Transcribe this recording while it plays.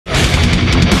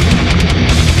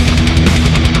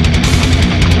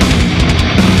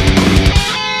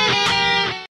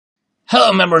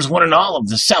Hello members one and all of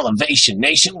the Salivation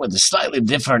Nation with a slightly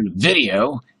different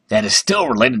video that is still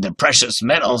related to precious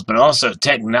metals but also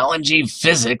technology,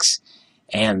 physics,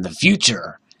 and the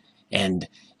future. And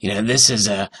this is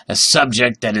a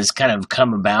subject that has kind of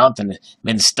come about and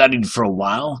been studied for a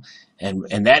while,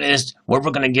 and that is where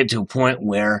we're going to get to a point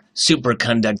where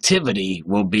superconductivity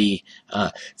will be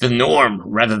the norm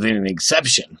rather than an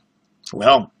exception.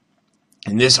 Well,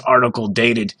 in this article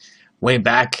dated way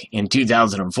back in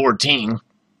 2014,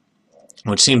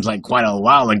 which seems like quite a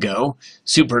while ago,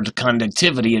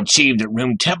 superconductivity achieved at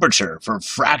room temperature for a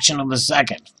fraction of a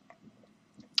second.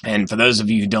 And for those of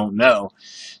you who don't know,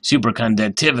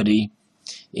 superconductivity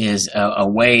is a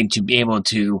way to be able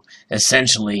to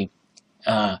essentially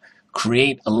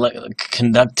create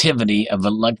conductivity of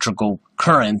electrical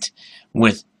current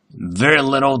with very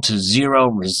little to zero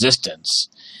resistance.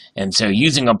 And so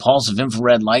using a pulse of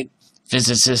infrared light,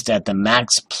 physicists at the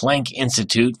Max Planck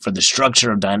Institute for the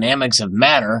Structure of Dynamics of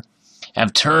Matter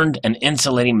have turned an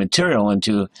insulating material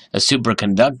into a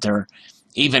superconductor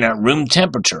even at room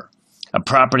temperature, a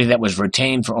property that was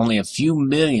retained for only a few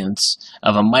millionths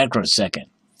of a microsecond.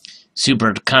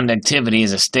 Superconductivity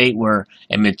is a state where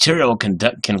a material can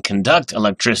conduct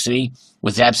electricity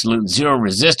with absolute zero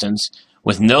resistance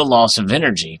with no loss of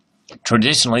energy.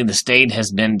 Traditionally, the state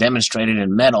has been demonstrated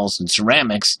in metals and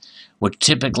ceramics, which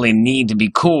typically need to be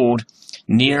cooled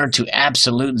near to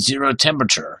absolute zero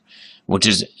temperature, which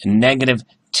is negative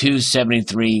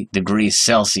 273 degrees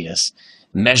Celsius,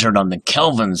 measured on the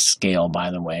Kelvin scale, by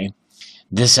the way.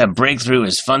 This breakthrough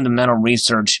is fundamental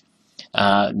research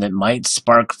that might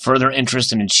spark further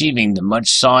interest in achieving the much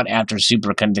sought-after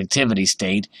superconductivity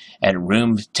state at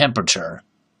room temperature.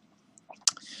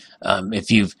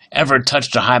 If you've ever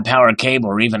touched a high-power cable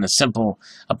or even a simple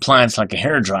appliance like a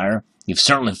hairdryer, you've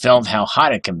certainly felt how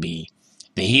hot it can be.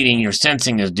 The heating you're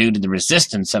sensing is due to the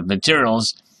resistance of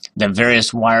materials that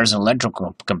various wires and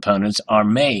electrical components are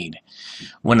made.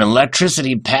 When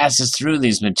electricity passes through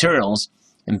these materials,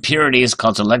 impurities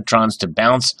cause electrons to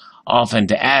bounce off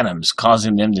into atoms,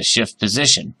 causing them to shift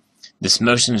position. This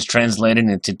motion is translated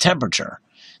into temperature,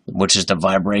 which is the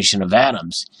vibration of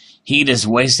atoms. Heat is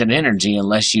wasted energy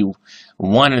unless you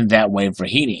want it that way for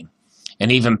heating.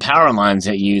 And even power lines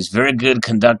that use very good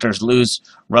conductors lose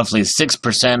roughly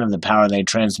 6% of the power they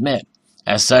transmit.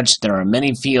 As such, there are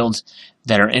many fields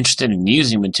that are interested in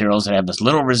using materials that have as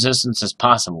little resistance as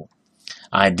possible.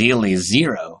 Ideally,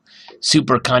 zero.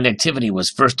 Superconductivity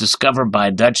was first discovered by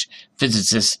Dutch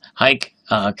physicist Henk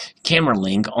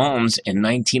Kamerlingh Ohms in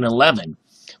 1911.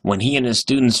 When he and his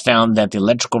students found that the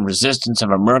electrical resistance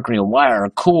of a mercury wire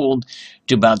cooled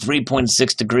to about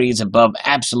 3.6 degrees above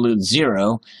absolute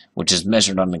zero, which is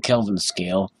measured on the Kelvin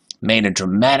scale, made a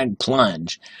dramatic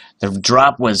plunge. The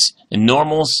drop was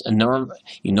enormous.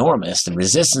 The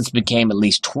resistance became at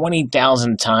least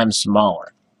 20,000 times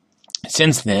smaller.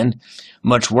 Since then,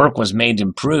 much work was made to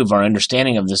improve our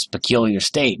understanding of this peculiar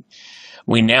state.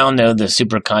 We now know that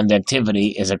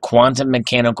superconductivity is a quantum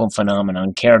mechanical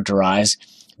phenomenon characterized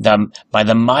by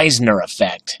the Meissner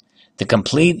Effect, the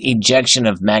complete ejection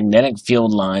of magnetic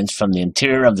field lines from the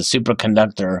interior of the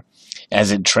superconductor as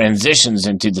it transitions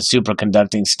into the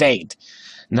superconducting state.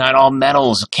 Not all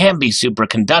metals can be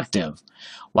superconductive.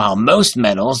 While most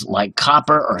metals, like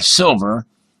copper or silver,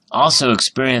 also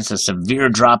experience a severe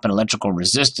drop in electrical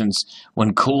resistance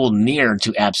when cooled near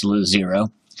to absolute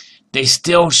zero, they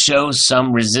still show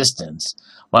some resistance.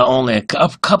 While only a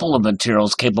couple of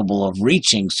materials capable of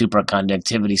reaching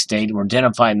superconductivity state were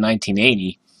identified in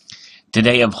 1980,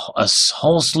 today a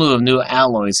whole slew of new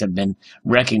alloys have been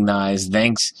recognized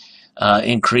thanks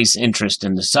increased interest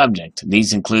in the subject.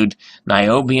 These include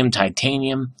niobium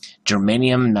titanium,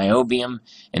 germanium niobium,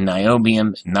 and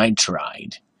niobium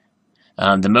nitride.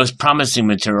 The most promising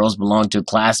materials belong to a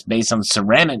class based on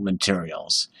ceramic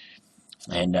materials.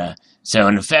 And so,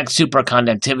 in effect,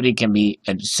 superconductivity can be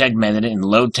segmented in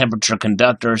low-temperature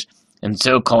conductors and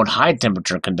so-called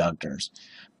high-temperature conductors.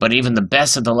 But even the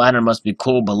best of the latter must be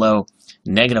cooled below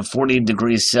negative 40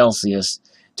 degrees Celsius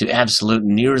to absolute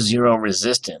near-zero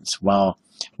resistance. While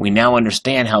we now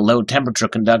understand how low-temperature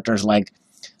conductors like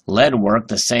lead work,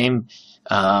 the same,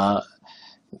 or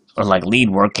like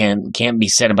lead work, can't be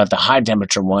said about the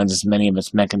high-temperature ones, as many of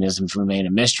its mechanisms remain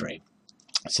a mystery.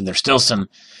 So there's still some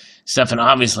stuff, and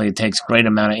obviously it takes great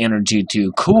amount of energy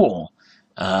to cool,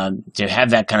 to have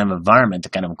that kind of environment, the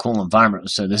kind of cool environment.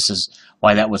 So this is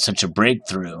why that was such a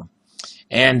breakthrough.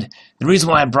 And the reason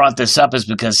why I brought this up is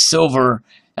because silver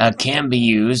can be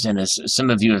used, and as some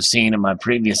of you have seen in my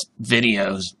previous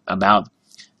videos about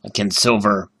can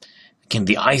silver can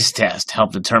the ice test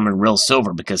help determine real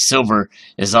silver? Because silver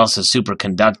is also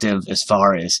superconductive as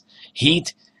far as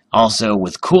heat, also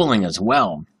with cooling as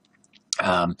well.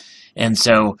 And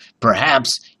so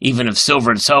perhaps even if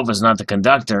silver itself is not the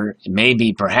conductor,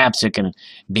 maybe perhaps it can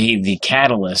be the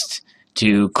catalyst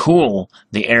to cool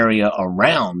the area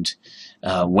around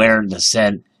where the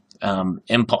said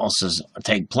impulses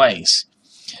take place.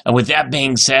 And with that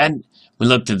being said, we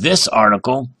looked at this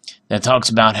article that talks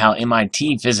about how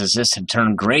MIT physicists have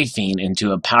turned graphene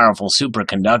into a powerful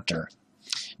superconductor.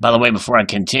 By the way, before I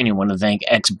continue, I want to thank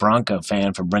ex-Bronco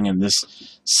fan for bringing this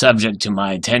subject to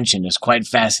my attention. It's quite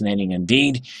fascinating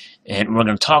indeed, and we're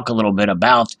going to talk a little bit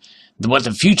about what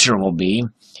the future will be,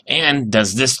 and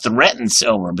does this threaten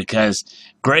silver? Because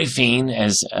graphene,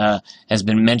 as has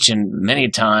been mentioned many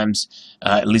times,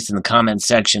 at least in the comment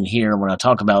section here, when I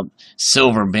talk about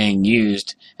silver being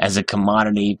used as a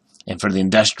commodity and for the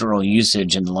industrial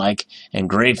usage and the like, and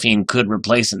graphene could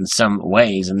replace it in some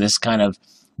ways, and this kind of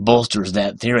bolsters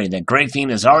that theory that graphene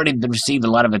has already received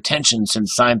a lot of attention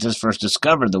since scientists first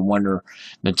discovered the wonder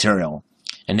material.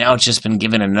 And now it's just been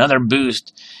given another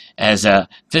boost as a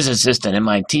physicist at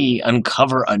MIT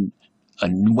uncover a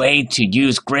way to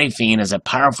use graphene as a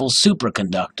powerful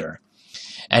superconductor.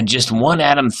 At just 1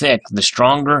 atom thick, the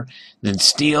stronger than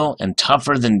steel and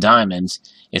tougher than diamonds,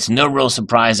 it's no real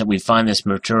surprise that we find this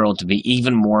material to be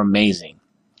even more amazing.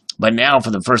 But now, for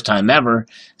the first time ever,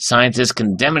 scientists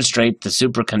can demonstrate the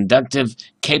superconductive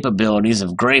capabilities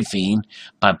of graphene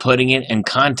by putting it in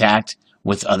contact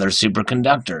with other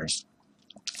superconductors.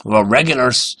 While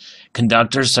regular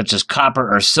conductors such as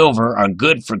copper or silver are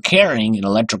good for carrying an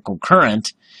electrical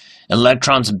current,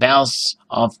 electrons bounce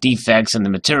off defects in the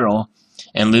material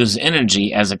and lose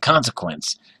energy as a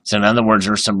consequence. So in other words,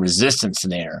 there's some resistance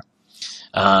there,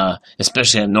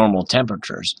 especially at normal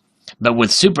temperatures. But with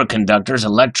superconductors,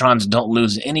 electrons don't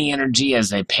lose any energy as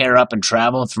they pair up and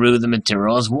travel through the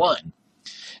material as one.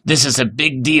 This is a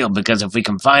big deal because if we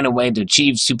can find a way to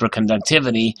achieve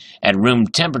superconductivity at room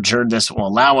temperature, this will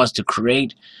allow us to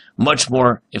create much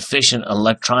more efficient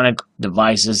electronic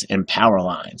devices and power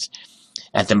lines.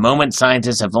 At the moment,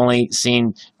 scientists have only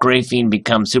seen graphene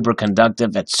become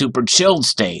superconductive at super chilled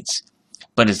states,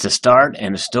 but it's a start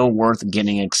and it's still worth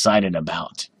getting excited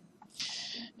about.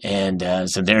 And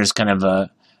so there's kind of a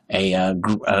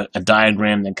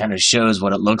diagram that kind of shows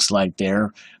what it looks like there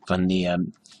from the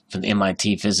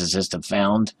MIT physicists have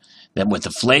found that with a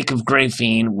flake of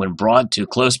graphene, when brought to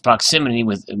close proximity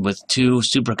with two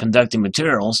superconducting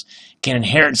materials, can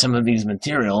inherit some of these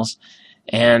materials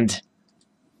and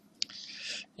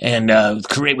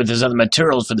create with those other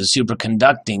materials for the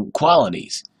superconducting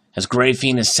qualities. As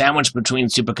graphene is sandwiched between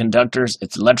superconductors,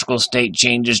 its electrical state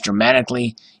changes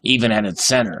dramatically, even at its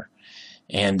center.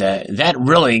 And that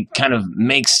really kind of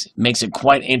makes it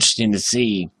quite interesting to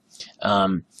see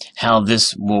how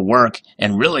this will work,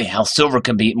 and really how silver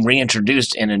can be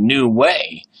reintroduced in a new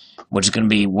way, which is going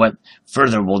to be what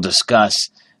further we'll discuss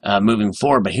moving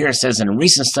forward. But here it says, in a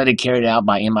recent study carried out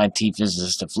by MIT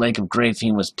physicists, a flake of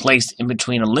graphene was placed in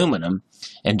between aluminum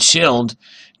and chilled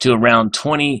to around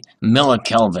 20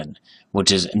 millikelvin,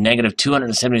 which is negative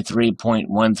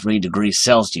 273.13 degrees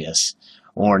Celsius,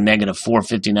 or negative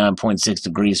 459.6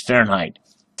 degrees Fahrenheit,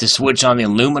 to switch on the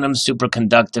aluminum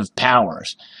superconductive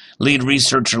powers. Lead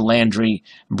researcher Landry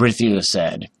Brithio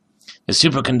said, the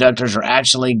superconductors are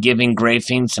actually giving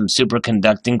graphene some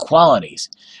superconducting qualities.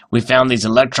 We found these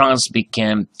electrons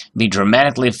can be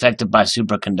dramatically affected by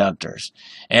superconductors.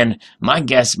 And my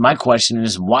question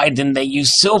is, why didn't they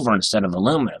use silver instead of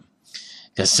aluminum?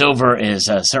 Because silver is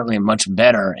certainly much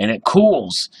better, and it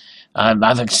cools.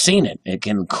 I've seen it. It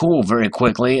can cool very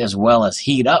quickly as well as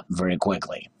heat up very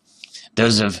quickly.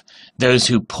 Those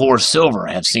who pour silver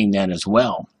have seen that as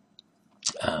well.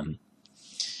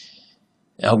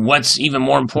 What's even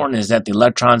more important is that the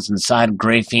electrons inside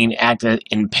graphene act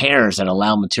in pairs that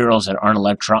allow materials that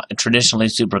aren't traditionally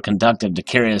superconductive to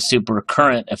carry a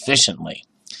supercurrent efficiently.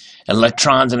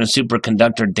 Electrons in a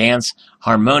superconductor dance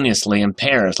harmoniously in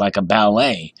pairs like a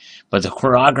ballet, but the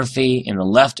choreography in the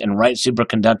left and right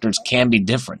superconductors can be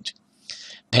different.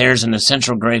 Pairs in the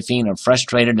central graphene are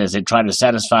frustrated as they try to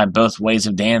satisfy both ways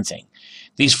of dancing.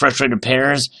 These frustrated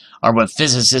pairs are what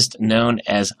physicists known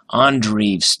as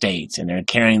Andreev states, and they're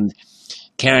carrying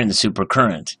the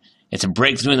supercurrent. It's a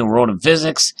breakthrough in the world of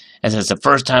physics, as it's the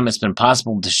first time it's been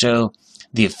possible to show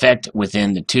the effect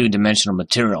within the two-dimensional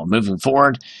material. Moving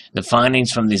forward, the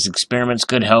findings from these experiments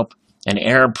could help an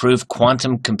error-proof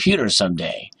quantum computer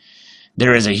someday.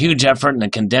 There is a huge effort in the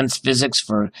condensed physics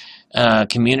for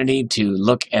community to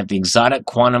look at the exotic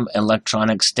quantum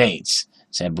electronic states,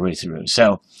 said Brithio.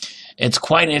 So it's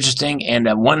quite interesting. And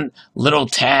one little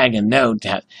tag and note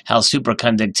how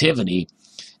superconductivity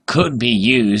could be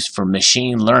used for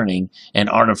machine learning and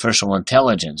artificial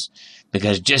intelligence,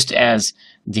 because just as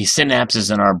the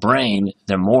synapses in our brain,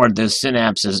 the more those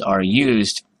synapses are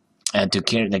used to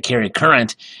carry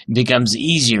current, it becomes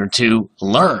easier to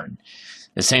learn.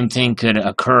 The same thing could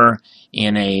occur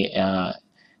in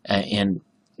in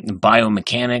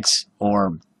biomechanics,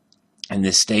 or in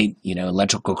this state,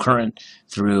 electrical current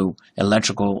through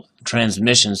electrical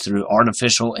transmissions through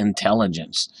artificial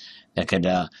intelligence that could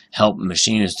help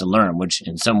machines to learn, which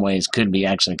in some ways could be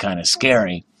actually kind of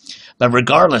scary. But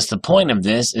regardless, the point of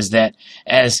this is that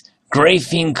as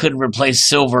graphene could replace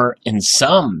silver in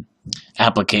some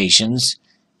applications,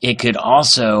 it could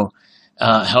also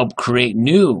help create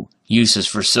new uses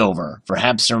for silver.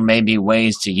 Perhaps there may be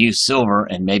ways to use silver,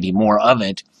 and maybe more of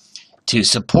it, to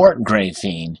support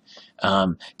graphene,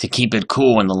 to keep it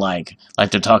cool and the like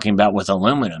they're talking about with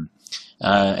aluminum.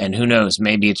 And who knows,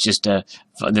 maybe it's just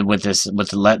with this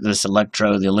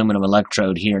electrode, the aluminum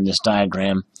electrode here in this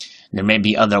diagram, there may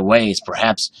be other ways.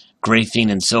 Perhaps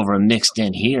graphene and silver mixed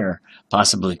in here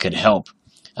possibly could help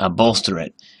bolster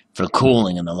it for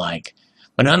cooling and the like.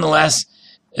 But nonetheless,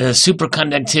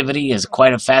 superconductivity is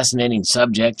quite a fascinating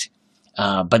subject,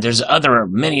 but there's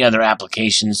many other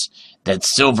applications that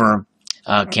silver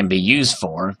can be used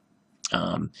for,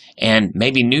 and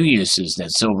maybe new uses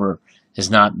that silver has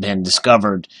not been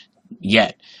discovered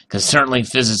yet, because certainly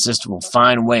physicists will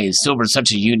find ways. Silver is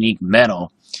such a unique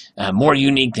metal, more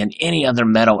unique than any other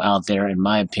metal out there, in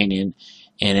my opinion,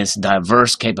 in its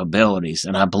diverse capabilities.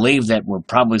 And I believe that we're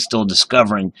probably still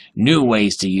discovering new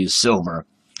ways to use silver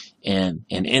in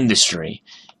industry,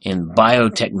 in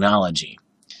biotechnology.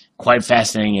 Quite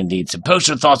fascinating indeed. So post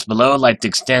your thoughts below. I'd like to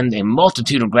extend a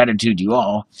multitude of gratitude to you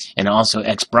all, and also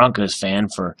ex-Broncos fan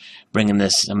for bringing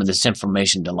some of this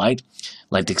information to light.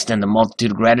 I'd like to extend a multitude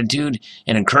of gratitude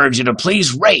and encourage you to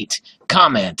please rate,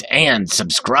 comment, and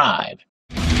subscribe.